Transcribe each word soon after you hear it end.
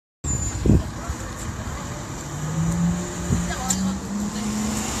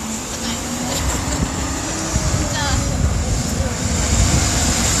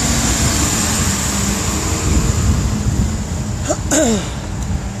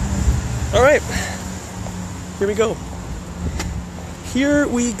All right, here we go. Here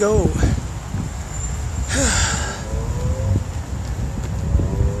we go.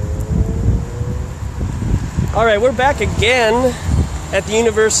 All right, we're back again at the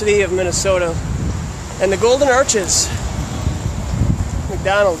University of Minnesota and the Golden Arches.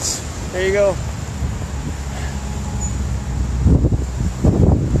 McDonald's. There you go.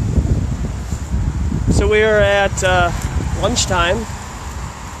 So we are at lunchtime,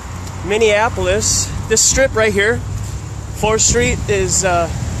 Minneapolis. This strip right here, 4th Street, is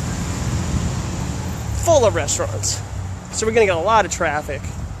full of restaurants. So we're gonna get a lot of traffic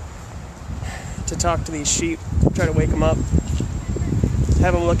to talk to these sheep, try to wake them up,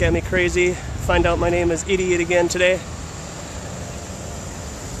 have them look at me crazy, find out my name is Idiot again today.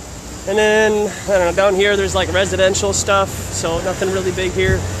 And then, I don't know, down here there's like residential stuff, so nothing really big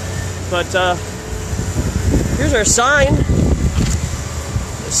here. But here's our sign.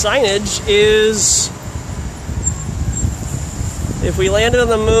 The signage is, if we landed on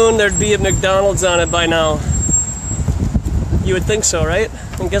the moon, there'd be a McDonald's on it by now. You would think so, right?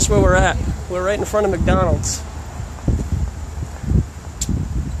 And guess where we're at? We're right in front of McDonald's.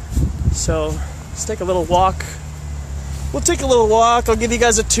 So, let's take a little walk. We'll take a little walk. I'll give you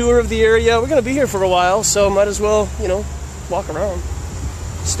guys a tour of the area. We're going to be here for a while, so might as well, you know, walk around.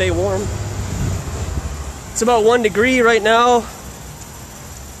 Stay warm. It's about 1 degree right now.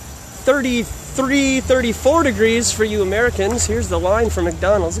 33, 34 degrees for you Americans. Here's the line for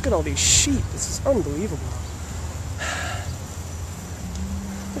McDonald's. Look at all these sheep. This is unbelievable.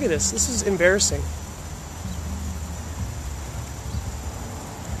 Look at this. This is embarrassing.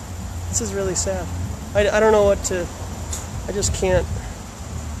 This is really sad. I don't know what to... I just can't...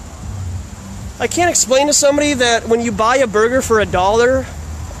 I can't explain to somebody that when you buy a burger for $1,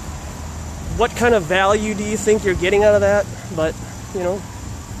 what kind of value do you think you're getting out of that? But, you know,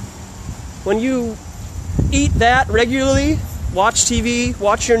 when you eat that regularly, watch TV,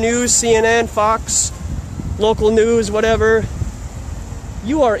 watch your news, CNN, Fox, local news, whatever,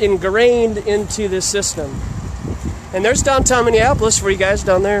 you are ingrained into this system. And there's downtown Minneapolis for you guys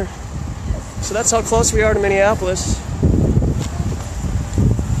down there. So that's how close we are to Minneapolis.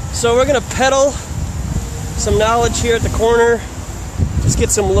 So we're gonna peddle some knowledge here at the corner. Just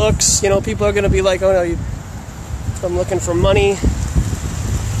get some looks. You know, people are gonna be like, oh no, I'm looking for money.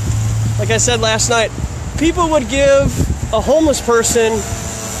 Like I said last night, people would give a homeless person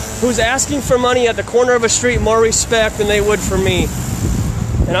who's asking for money at the corner of a street more respect than they would for me.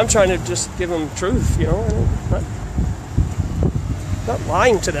 And I'm trying to just give them truth, you know, not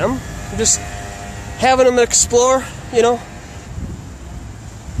lying to them. I'm just having them explore, you know.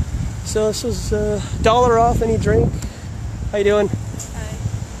 So this is $1 off any drink. How you doing? Hi.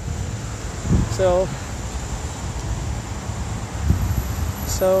 So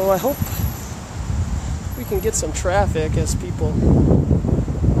I hope we can get some traffic as people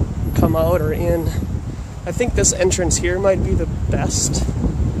come out or in. I think this entrance here might be the best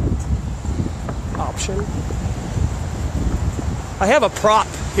option. I have a prop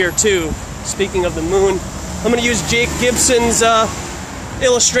here too, speaking of the moon. I'm going to use Jake Gibson's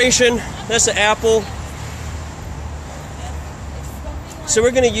illustration. That's an apple. So we're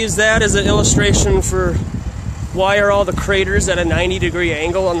going to use that as an illustration for why are all the craters at a 90-degree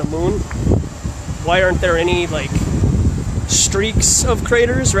angle on the moon? Why aren't there any, like, streaks of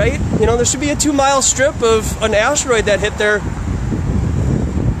craters, right? You know, there should be a 2-mile strip of an asteroid that hit there,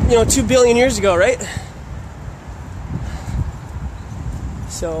 you know, 2 billion years ago, right?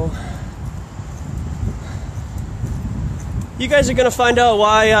 So you guys are gonna find out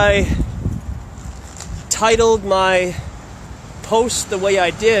why I titled my post the way I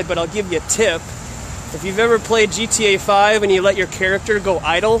did, but I'll give you a tip. If you've ever played GTA5 and you let your character go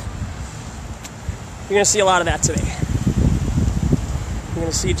idle, you're gonna see a lot of that today. You're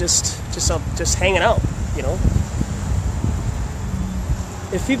gonna see just hanging out, you know.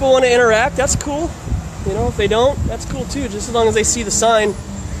 If people want to interact, that's cool. You know, if they don't, that's cool too, just as long as they see the sign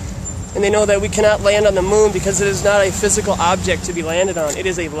and they know that we cannot land on the moon because it is not a physical object to be landed on. It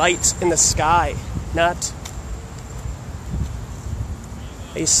is a light in the sky, not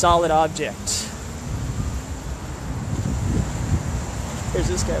a solid object. Here's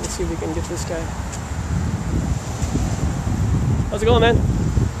this guy. Let's see if we can get this guy. How's it going, man?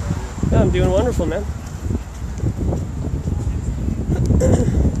 Yeah, I'm doing wonderful, man.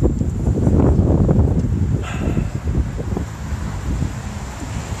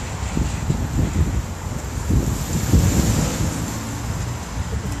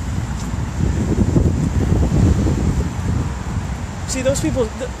 See, those people,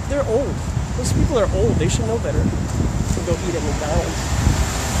 they're old. Those people are old. They should know better. could go eat at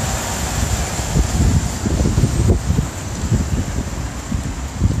McDonald's.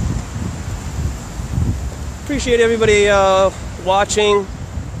 Appreciate everybody watching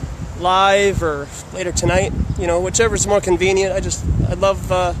live or later tonight. You know, whichever's more convenient. I love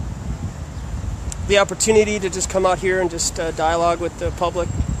the opportunity to just come out here and just dialogue with the public.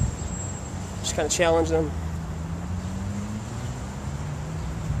 Just kind of challenge them.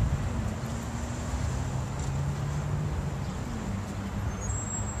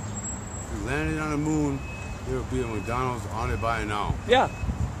 If you landed on the moon, there would be a McDonald's on it by now. Yeah.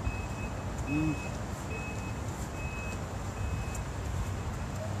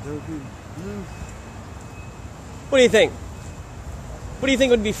 There would be. What do you think? What do you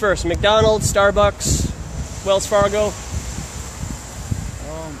think would be first? McDonald's, Starbucks, Wells Fargo?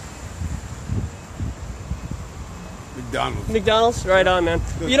 McDonald's. McDonald's? Right on, man.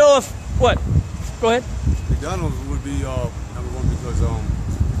 You know if... What? Go ahead. McDonald's would be number one because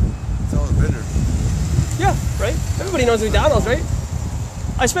it's all the vendors. Yeah, right? Everybody knows McDonald's, right?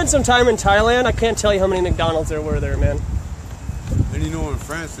 I spent some time in Thailand. I can't tell you how many McDonald's there were there, man. And you know, in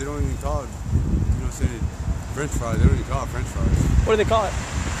France, they don't even call it, you know, say French fries. They don't even call it French fries. What do they call it?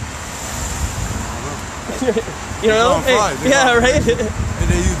 I don't know. You know? They call it fries. Yeah, right? And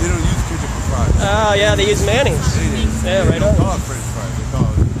they don't use ketchup for fries. Oh, yeah, they use mayonnaise. Yeah, right on. They don't call it French fries. They call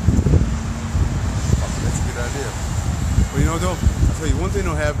it... That's a good idea. But you know, though, I'll tell you one thing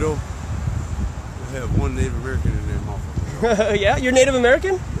they'll have, though. They'll have one Native American in their mouth. Yeah, you're Native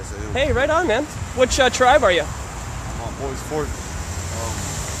American? Yes, I am. Hey, right on, man. Which tribe are you? I'm on Boys Fort.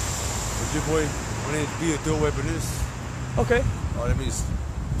 Ojibwe. My name's Be a Dual Weaponist. Okay. That means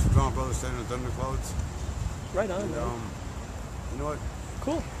strong brothers standing in thunderclouds. Right on, And, man. you know what?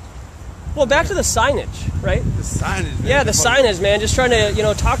 Cool. Well, back to the signage, right? The signage, man. Yeah, the signage, man. Just trying to, you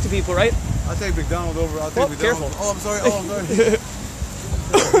know, talk to people, right? I'll take McDonald's over. I'll take McDonald's. Careful. Oh, I'm sorry. Oh, I'm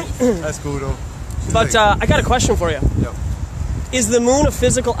sorry. That's cool, though. But I got a question for you. Yep. Is the moon a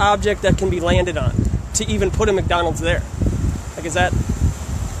physical object that can be landed on to even put a McDonald's there? Like, is that...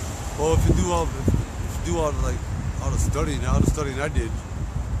 Well, if you do all the studying I did,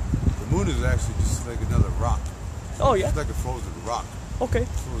 the moon is actually just like another rock. Oh, yeah? It's like a frozen rock. Okay.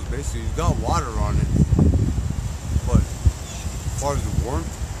 So it's basically, it's got water on it, but as far as the warmth,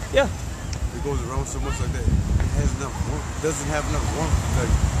 Yeah. it goes around so much like that, it has enough warmth. It doesn't have enough warmth to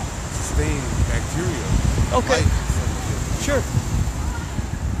like sustain bacteria. Okay. Life, stuff like that. Sure.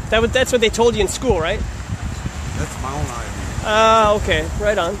 That's what they told you in school, right? That's my own idea. Ah, okay.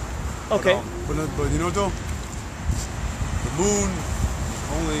 Right on. Okay. But you know, though, the moon is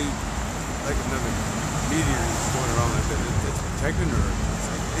only like another meteor that's going around like that. It's protecting her.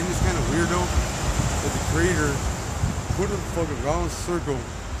 And it's kind of weird, though, that the creator put a fucking round circle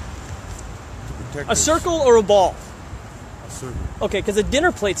to protect A us. circle or a ball? A circle. Okay, because a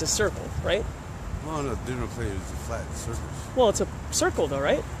dinner plate's a circle, right? Well, no, dinner plate is a flat surface. Well, it's a circle, though,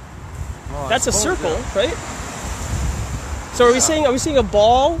 right? Well, That's a suppose, circle, yeah. right? So are we saying a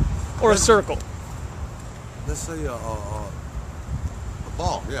ball or a circle? Let's say a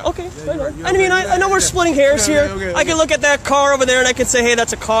ball, yeah. Okay, Yeah, right on. you're I mean, right. I know we're splitting hairs here. Okay. I can look at that car over there and I can say, hey,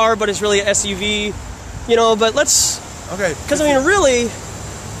 that's a car, but it's really an SUV, you know. But let's, Okay. because I mean, really,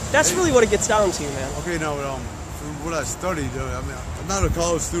 that's really what it gets down to, man. Okay, now from what I studied, I mean, I'm not a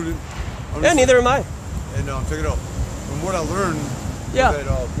college student. Yeah, neither am I. And check it out. From what I learned, Yeah. that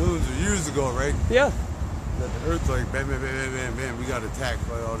millions of years ago, right? Yeah, That the Earth, like, bam, bam, bam, bam, bam, bam, we got attacked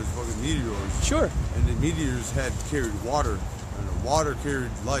by all these fucking meteors. sure. And the meteors had carried water, and the water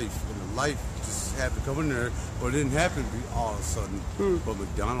carried life, and the life just had to come in there, but it didn't happen all of a sudden. But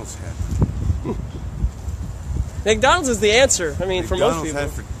McDonald's happened. McDonald's is the answer. I mean, for most people,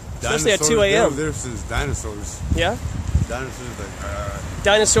 especially at 2 a.m. They're since dinosaurs. Yeah, Dinosaurs, like,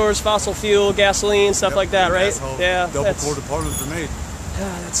 dinosaurs, fossil fuel, gasoline, stuff like that, right? That's how Yeah, double-coated particles are made.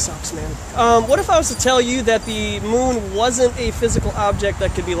 that sucks, man. What if I was to tell you that the moon wasn't a physical object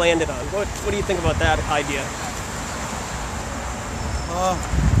that could be landed on? What do you think about that idea?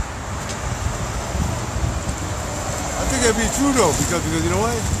 I think that'd be true though, because you know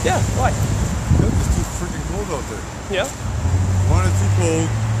what? Yeah, why? It's just too freaking cold out there. Yeah, One, it's too cold.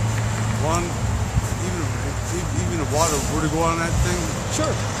 One, even the water were to go on that thing,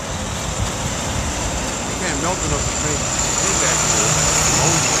 sure. it can't melt enough to make that cool.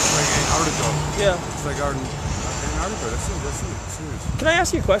 It's like Antarctica. Yeah. It's like Antarctica. That's serious. Can I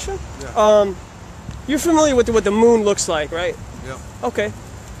ask you a question? Yeah. You're familiar with what the moon looks like, right? Yeah. Okay.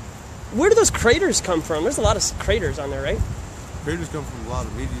 Where do those craters come from? There's a lot of craters on there, right? Craters come from a lot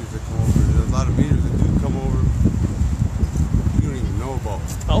of meteors that come over. There's a lot of meteors that do come over you don't even know about.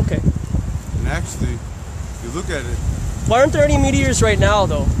 Oh, okay. And actually, if you look at it, Why aren't there any meteors right now,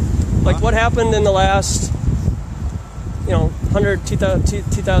 though? Like, what happened in the last, 100,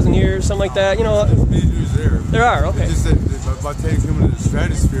 2,000 years, something like that? There's meteors there. There are, okay. It's just that by taking them into the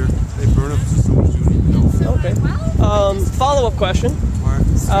stratosphere, they burn up to so much you don't even know. Okay. Follow-up question.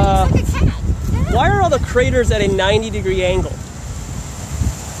 Why are all the craters at a 90-degree angle?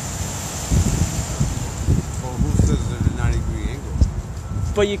 Well, who says they're at a 90-degree angle?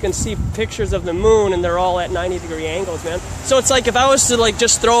 But you can see pictures of the moon, and they're all at 90-degree angles, man. So it's like if I was to like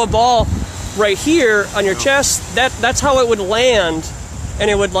just throw a ball right here on your chest, that's how it would land, and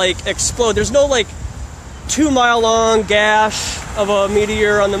it would like explode. There's no like 2-mile-long gash of a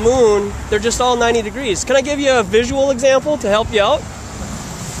meteor on the moon. They're just all 90 degrees. Can I give you a visual example to help you out?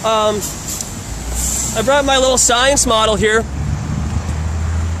 I brought my little science model here.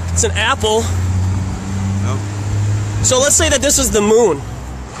 It's an apple. Yep. So let's say that this is the moon.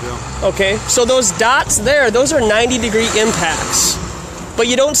 Yeah. Okay, so those dots there, those are 90-degree impacts. But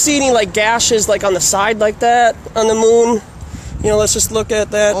you don't see any like gashes like on the side like that on the moon. Let's just look at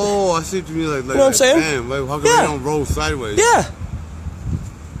that. Oh, I see what you mean. Like, you know what I'm saying? Damn, like how come they don't roll sideways? Yeah.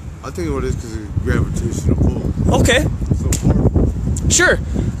 I think what it is because of gravitational pull. Okay. So far. Sure.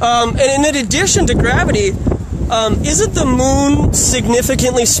 And in addition to gravity, isn't the moon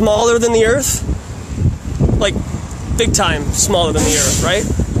significantly smaller than the Earth? Like, big time smaller than the Earth, right?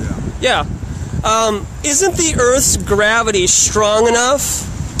 Yeah. Yeah. Isn't the Earth's gravity strong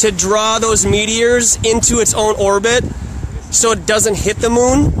enough to draw those meteors into its own orbit so it doesn't hit the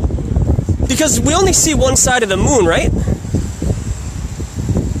moon? Because we only see one side of the moon, right?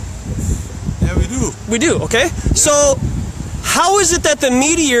 Yeah, we do. We do, okay? Yeah. So, how is it that the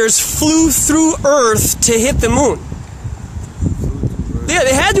meteors flew through Earth to hit the moon? Yeah,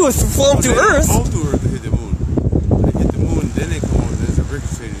 they had to have flown through Earth. They flew through Earth to hit the moon. They hit the moon, then they come over, there's a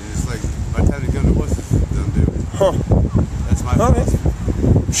ricochet. It's like, by the time they come to us, it's done deal. Huh. That's my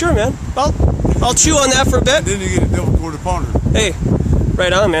philosophy. Sure, man. I'll chew on that for a bit. And then you get a double quarter pounder. Hey,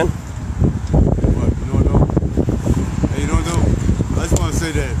 right on, man. What? You know what, though? Hey, you know what, though? I just want to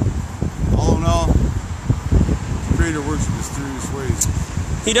say that, all in all, the Creator works in mysterious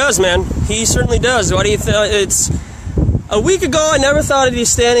ways. He does, man. He certainly does. What do you think? It's a week ago, I never thought I'd be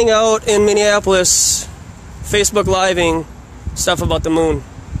standing out in Minneapolis, Facebook living stuff about the moon.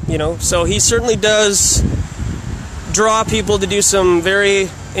 So he certainly does draw people to do some very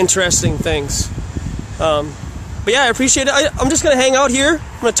interesting things. But yeah, I appreciate it. I'm just gonna hang out here.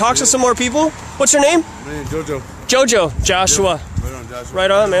 I'm gonna talk to some more people. What's your name? My name's Jojo. Jojo. Joshua. Yep. Right on, Joshua.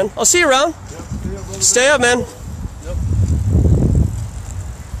 Right on, man. I'll see you around. Yep. Stay up, man. Yep.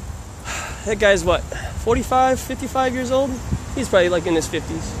 That guy's what, 45, 55 years old? He's probably like in his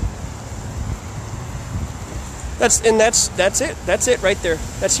 50s. That's it. That's it right there.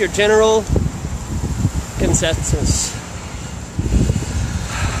 That's your general consensus.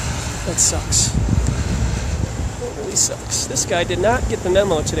 That sucks. That really sucks. This guy did not get the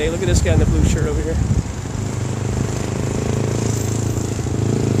memo today. Look at this guy in the blue shirt over here.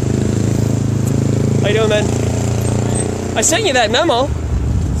 How you doing, man? I sent you that memo.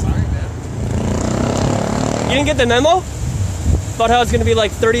 Sorry, man. You didn't get the memo? About how it's going to be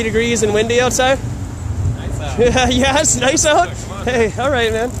like 30 degrees and windy outside? Nice out. Yeah, it's nice out. Hey, all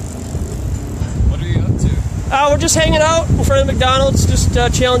right, man. What are you up to? We're just hanging out in front of McDonald's, just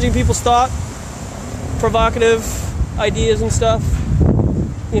challenging people's thought, provocative ideas and stuff.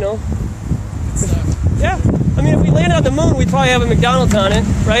 Good stuff. Yeah. I mean, if we landed on the moon, we'd probably have a McDonald's on it,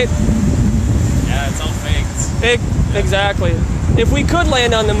 right? Yeah, it's all faked. Exactly. If we could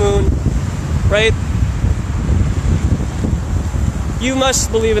land on the moon, right? You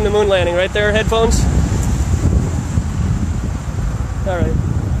must believe in the moon landing, right there, headphones? All right.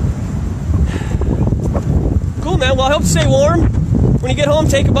 Cool, man. Well, I hope you stay warm. When you get home,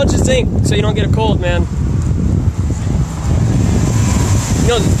 take a bunch of zinc so you don't get a cold, man.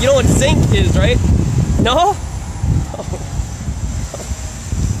 You know what zinc is, right? No?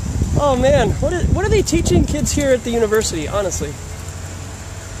 Oh man, what are they teaching kids here at the university, honestly?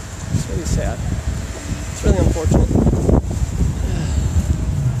 It's really sad. It's really unfortunate.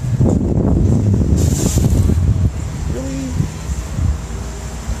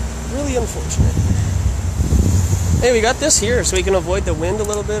 Really unfortunate. Hey, we got this here so we can avoid the wind a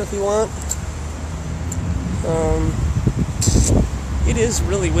little bit if we want. It is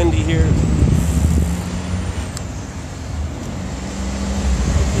really windy here.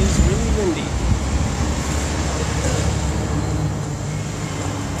 Windy.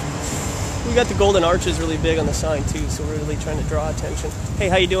 We got the golden arches really big on the sign too, so we're really trying to draw attention. Hey,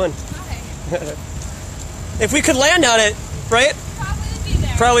 how you doing? Hi. If we could land on it, right? Probably would be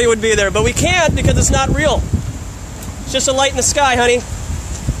there. Probably would be there, but we can't because it's not real. It's just a light in the sky, honey.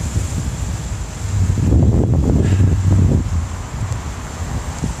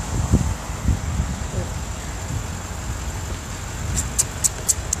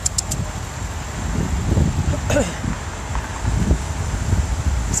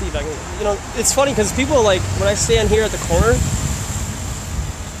 See if I can, you know, it's funny because people like, when I stand here at the corner,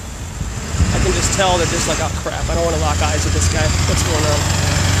 I can just tell they're just like, oh crap, I don't want to lock eyes with this guy. What's going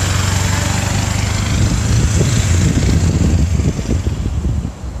on?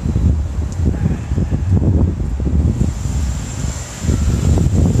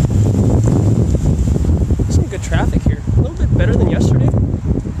 Some good traffic here. A little bit better than yesterday.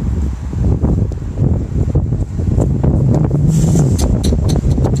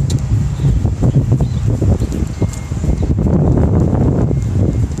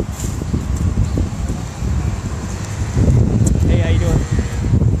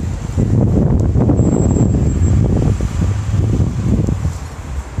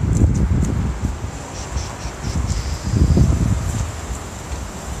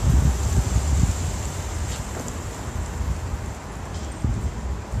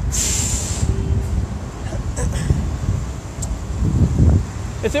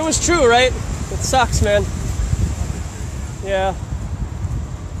 If it was true, right? It sucks, man. Yeah.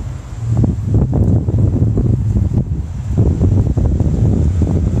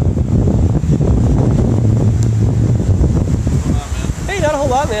 Hey, not a whole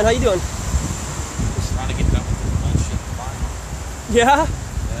lot, man. How you doing? Just trying to get done with this bullshit final. Yeah?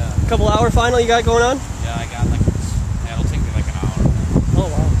 Yeah. Couple hour final you got going on? Yeah, I got like this. Yeah, it'll take me like an hour. Oh,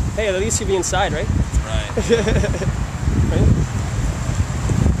 wow. Hey, at least you'll be inside, right? Right. Right?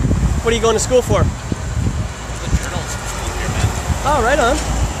 What are you going to school for? The journalism school here, man. Oh, right on.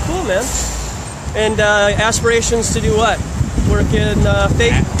 Cool, man. And aspirations to do what? Work in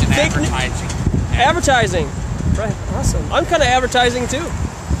fake advertising. Advertising. Right. Awesome. I'm kind of advertising too.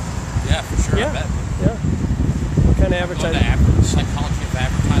 Yeah, for sure. Yeah. I bet. Yeah. What kind of advertising? I'm going to psychology of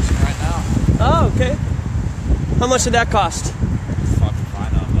advertising right now. Oh, okay. How much did that cost? Fucking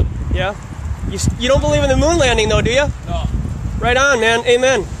fine on, but Yeah. You don't believe in the moon landing, though, do you? no. Right on, man.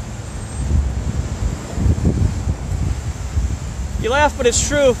 Amen. You laugh, but it's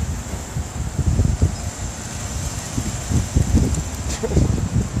true.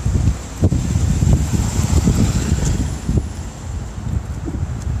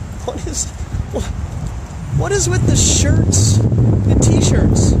 What is with the shirts, the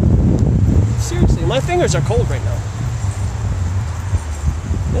t-shirts? Seriously, my fingers are cold right now.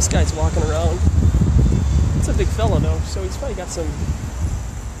 This guy's walking around. It's a big fella though, so he's probably got some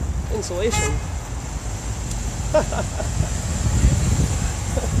insulation.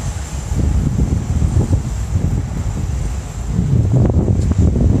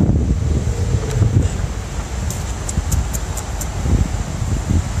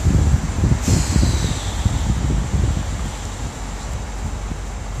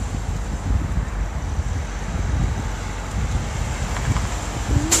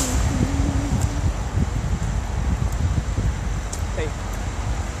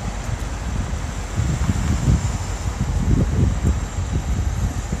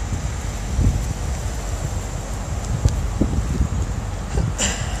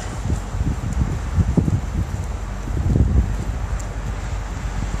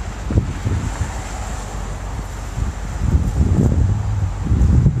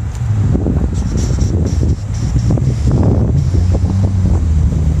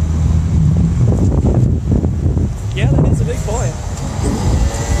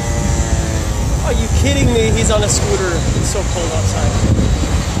 On a scooter. It's so cold outside.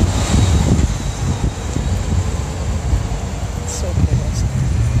 It's so cold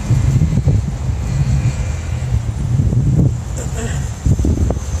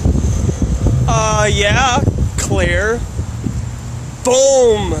outside. Yeah, Claire.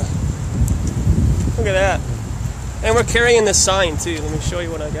 Boom! Look at that. And we're carrying this sign too. Let me show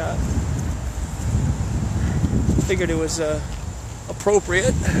you what I got. Figured it was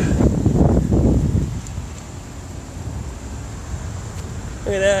appropriate.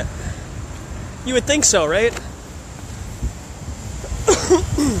 Look at that. You would think so, right? You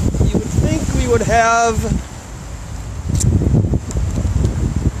would think we would have...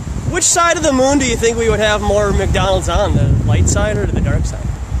 Which side of the moon do you think we would have more McDonald's on? The light side or the dark side?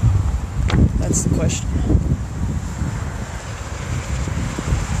 That's the question.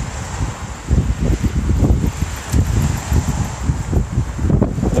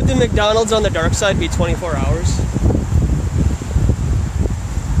 Would the McDonald's on the dark side be 24 hours?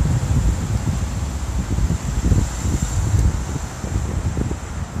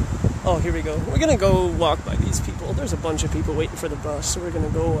 Oh, here we go. We're gonna go walk by these people. There's a bunch of people waiting for the bus, so we're gonna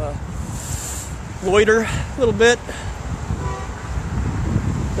go loiter a little bit.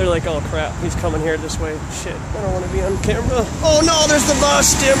 They're like, oh crap, he's coming here this way. Shit, I don't want to be on camera. Oh no, there's the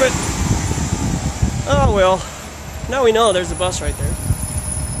bus, damn it. Oh well, now we know there's the bus right there.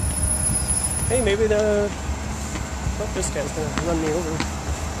 Hey, maybe oh, this guy's gonna run me over.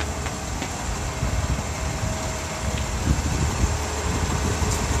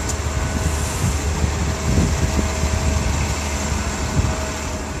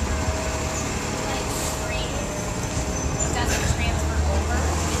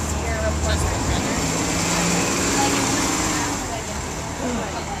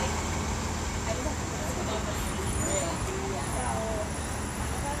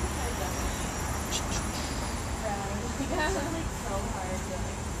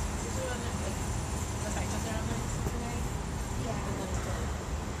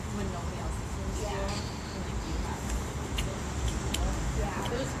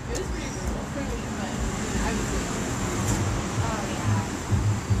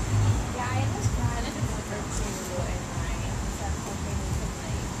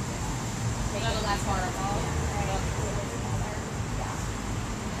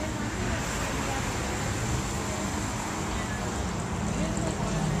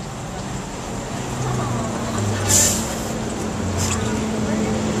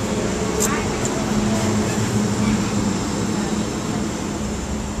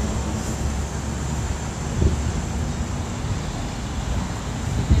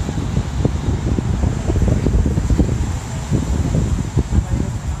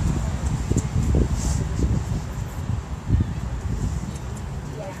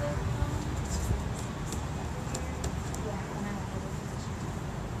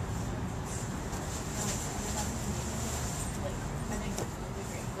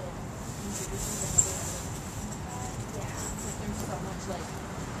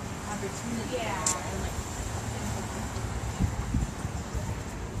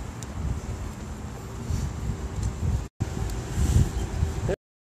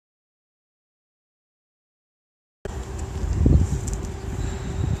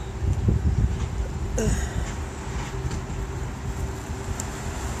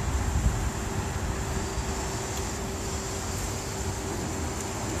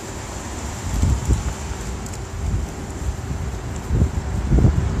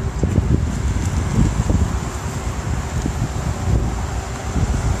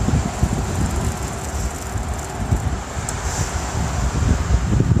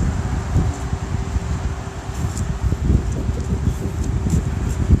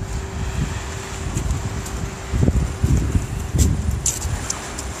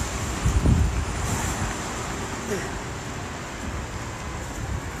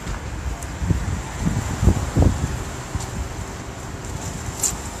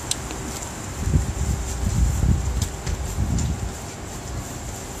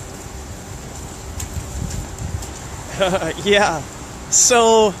 Yeah,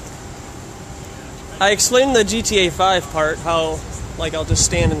 so I explained the GTA5 part, how like I'll just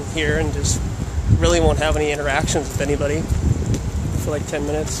stand in here and just really won't have any interactions with anybody for like 10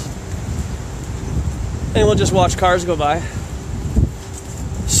 minutes. And we'll just watch cars go by.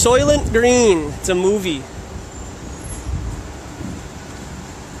 Soylent Green, it's a movie.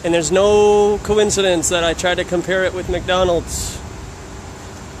 And there's no coincidence that I tried to compare it with McDonald's.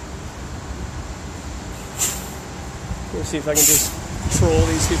 Let's see if I can just troll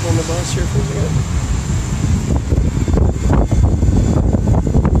these people on the bus here for a second.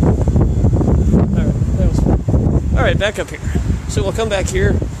 Alright, that was fun. Alright, back up here. So we'll come back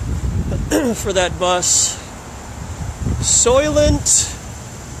here for that bus. Soylent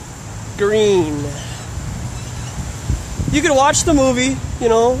Green. You can watch the movie, you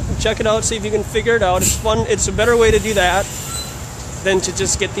know, check it out, see if you can figure it out. It's fun. It's a better way to do that than to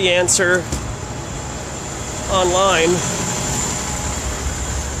just get the answer online.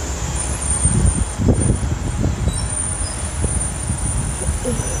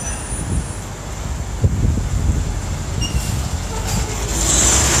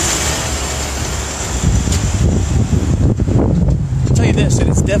 I'll tell you this, that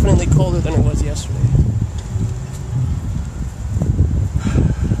it's definitely colder than it was yesterday.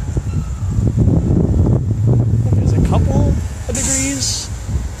 I think there's a couple of degrees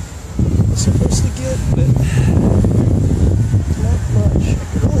I'm supposed to get, but not much.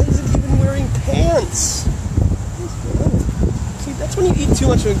 A girl isn't even wearing pants. See, that's when you eat too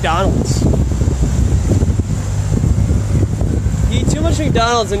much McDonald's. You eat too much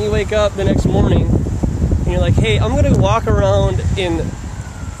McDonald's and you wake up the next morning and you're like, hey, I'm gonna walk around in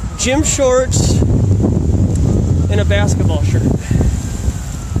gym shorts and a basketball shirt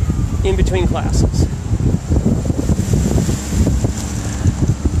in between classes.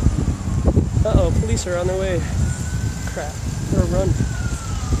 Uh-oh, police are on their way. Crap, or run.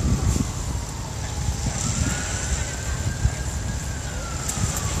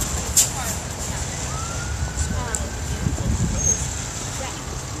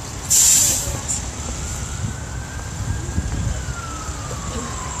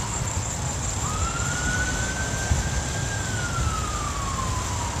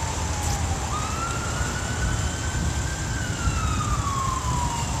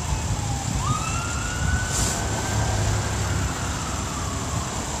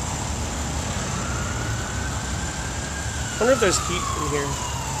 I wonder if there's heat in here.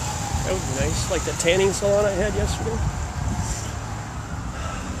 That would be nice, like the tanning salon I had yesterday.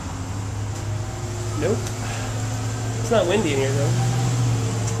 Nope. It's not windy in here though.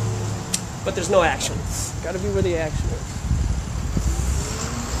 But there's no action. Gotta be where the action is.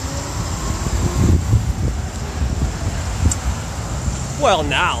 Well,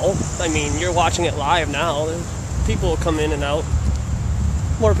 now. I mean, you're watching it live now. People will come in and out.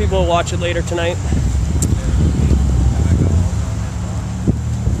 More people will watch it later tonight.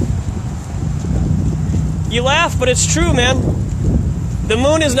 You laugh, but it's true, man. The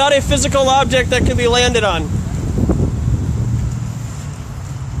moon is not a physical object that can be landed on.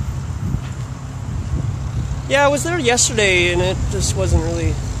 Yeah, I was there yesterday, and it just wasn't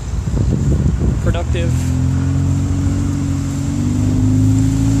really productive.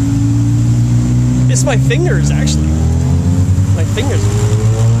 It's my fingers, actually. My fingers.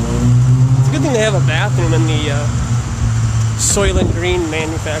 It's a good thing to have a bathroom in the Soylent Green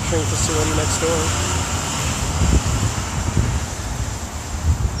manufacturing facility next door.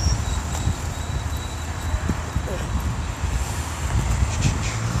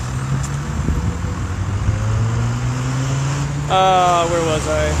 Where was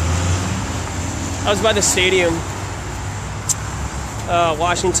I? I was by the stadium.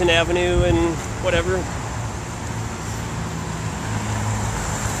 Washington Avenue and whatever.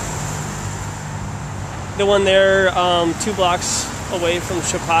 The one there, 2 blocks away from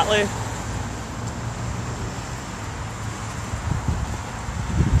Chipotle.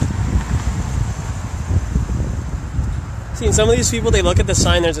 Seeing some of these people, they look at the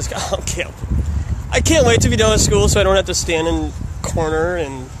sign, they're just, oh, I can't wait to be done with school so I don't have to stand in corner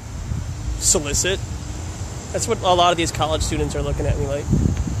and solicit. That's what a lot of these college students are looking at me like,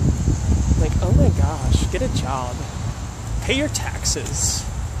 oh my gosh, get a job. Pay your taxes.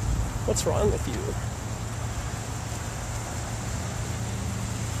 What's wrong with you?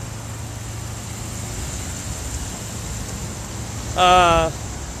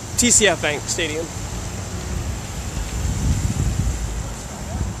 TCF Bank Stadium.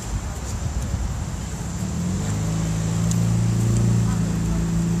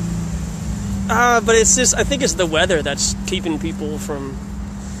 But it's just, I think it's the weather that's keeping people from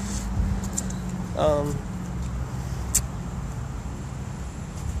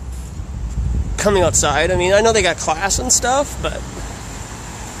coming outside. I mean, I know they got class and stuff, but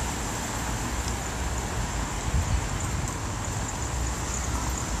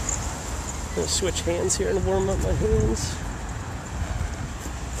I'm gonna switch hands here and warm up my hands.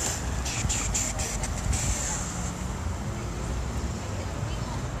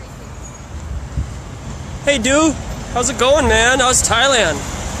 Hey, dude, how's it going, man? How's Thailand?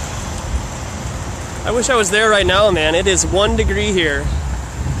 I wish I was there right now, man. It is 1 degree here.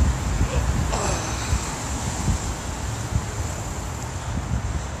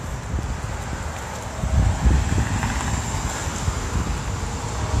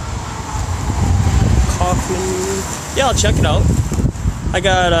 Kaufman. Yeah, I'll check it out. I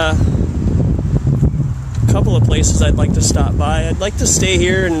got a couple of places I'd like to stop by. I'd like to stay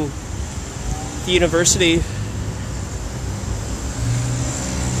here and the university.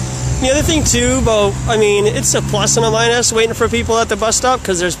 The other thing too about, I mean, it's a plus and a minus waiting for people at the bus stop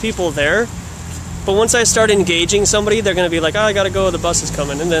because there's people there. But once I start engaging somebody, they're going to be like, oh, I got to go, the bus is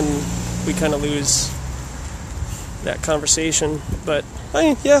coming. And then we kind of lose that conversation. But, I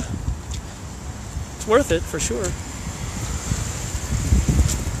mean, yeah, it's worth it for sure.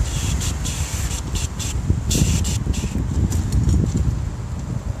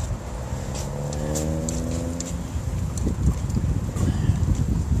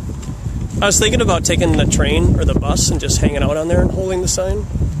 I was thinking about taking the train or the bus and just hanging out on there and holding the sign.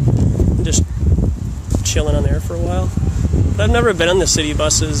 And just chilling on there for a while. But I've never been on the city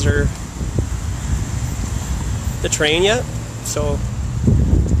buses or the train yet, so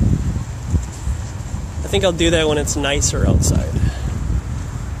I think I'll do that when it's nicer outside.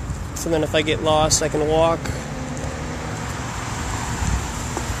 So then if I get lost, I can walk.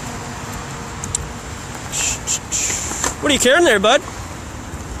 What are you carrying there, bud?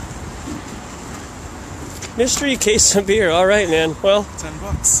 Mystery case of beer. All right, man. Well,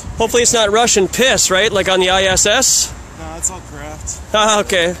 $10. hopefully it's not Russian piss, right? Like on the ISS? No, it's all craft. Ah,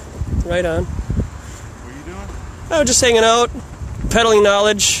 okay. Right on. What are you doing? Oh, just hanging out, peddling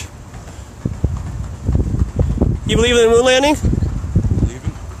knowledge. You believe in the moon landing?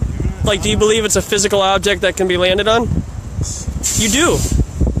 Leaving it? Like, do you believe it's a physical object that can be landed on? You do?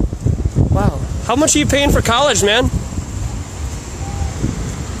 Wow. How much are you paying for college, man?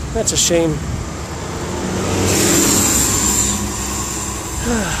 That's a shame.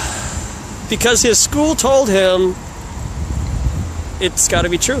 Because his school told him it's got to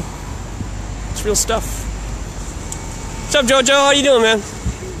be true. It's real stuff. What's up, JoJo? How you doing, man?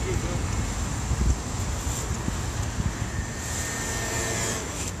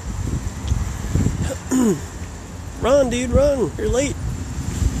 Run, dude, run. You're late.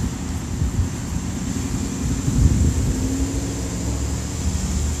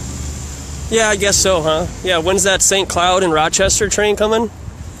 Yeah, I guess so, huh? Yeah, when's that St. Cloud and Rochester train coming?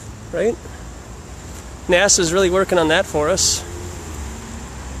 Right? NASA's really working on that for us.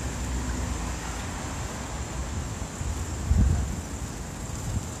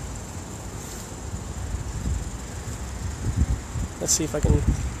 Let's see if I can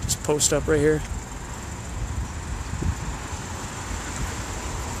just post up right here.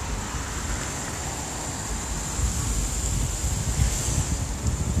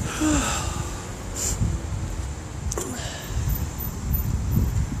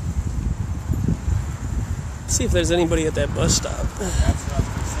 See if there's anybody at that bus stop. That's what I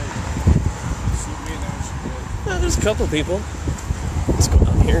was going to say. Shoot me and then we should go. There's a couple people. Let's go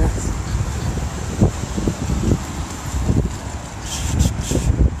down here.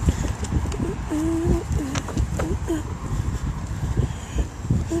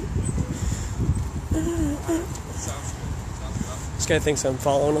 This guy thinks I'm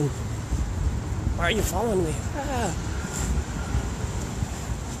following him. Why are you following me? Ah.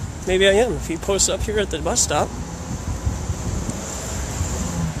 Maybe I am, if he posts up here at the bus stop.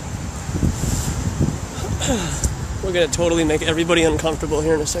 We're gonna totally make everybody uncomfortable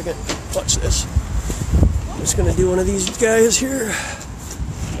here in a second. Watch this. I'm just gonna do one of these guys here.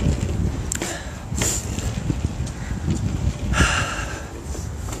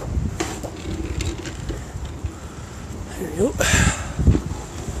 There you go.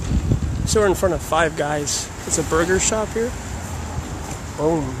 So we're in front of Five Guys. It's a burger shop here.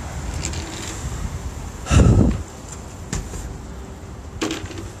 Boom.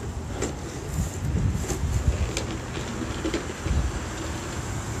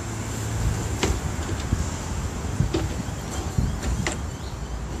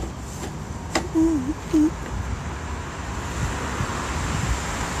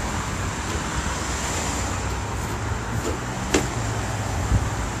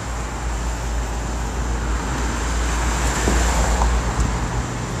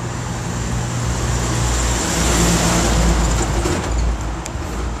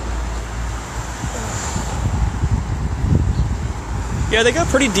 Yeah, they got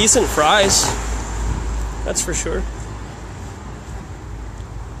pretty decent fries. That's for sure. I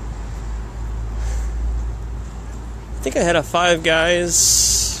think I had a Five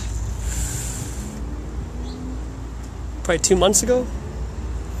Guys probably 2 months ago.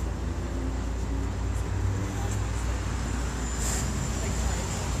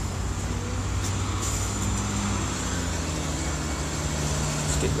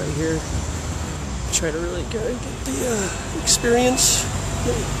 Let's get right here. Try to really get the experience.